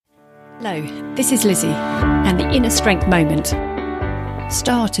Hello, this is Lizzie and the Inner Strength Moment.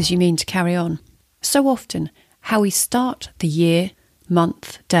 Start as you mean to carry on. So often, how we start the year,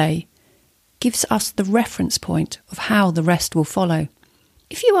 month, day gives us the reference point of how the rest will follow.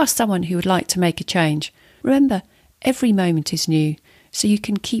 If you are someone who would like to make a change, remember every moment is new, so you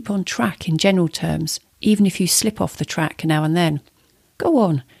can keep on track in general terms, even if you slip off the track now and then. Go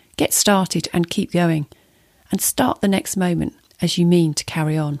on, get started and keep going, and start the next moment as you mean to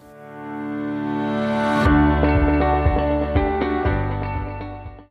carry on.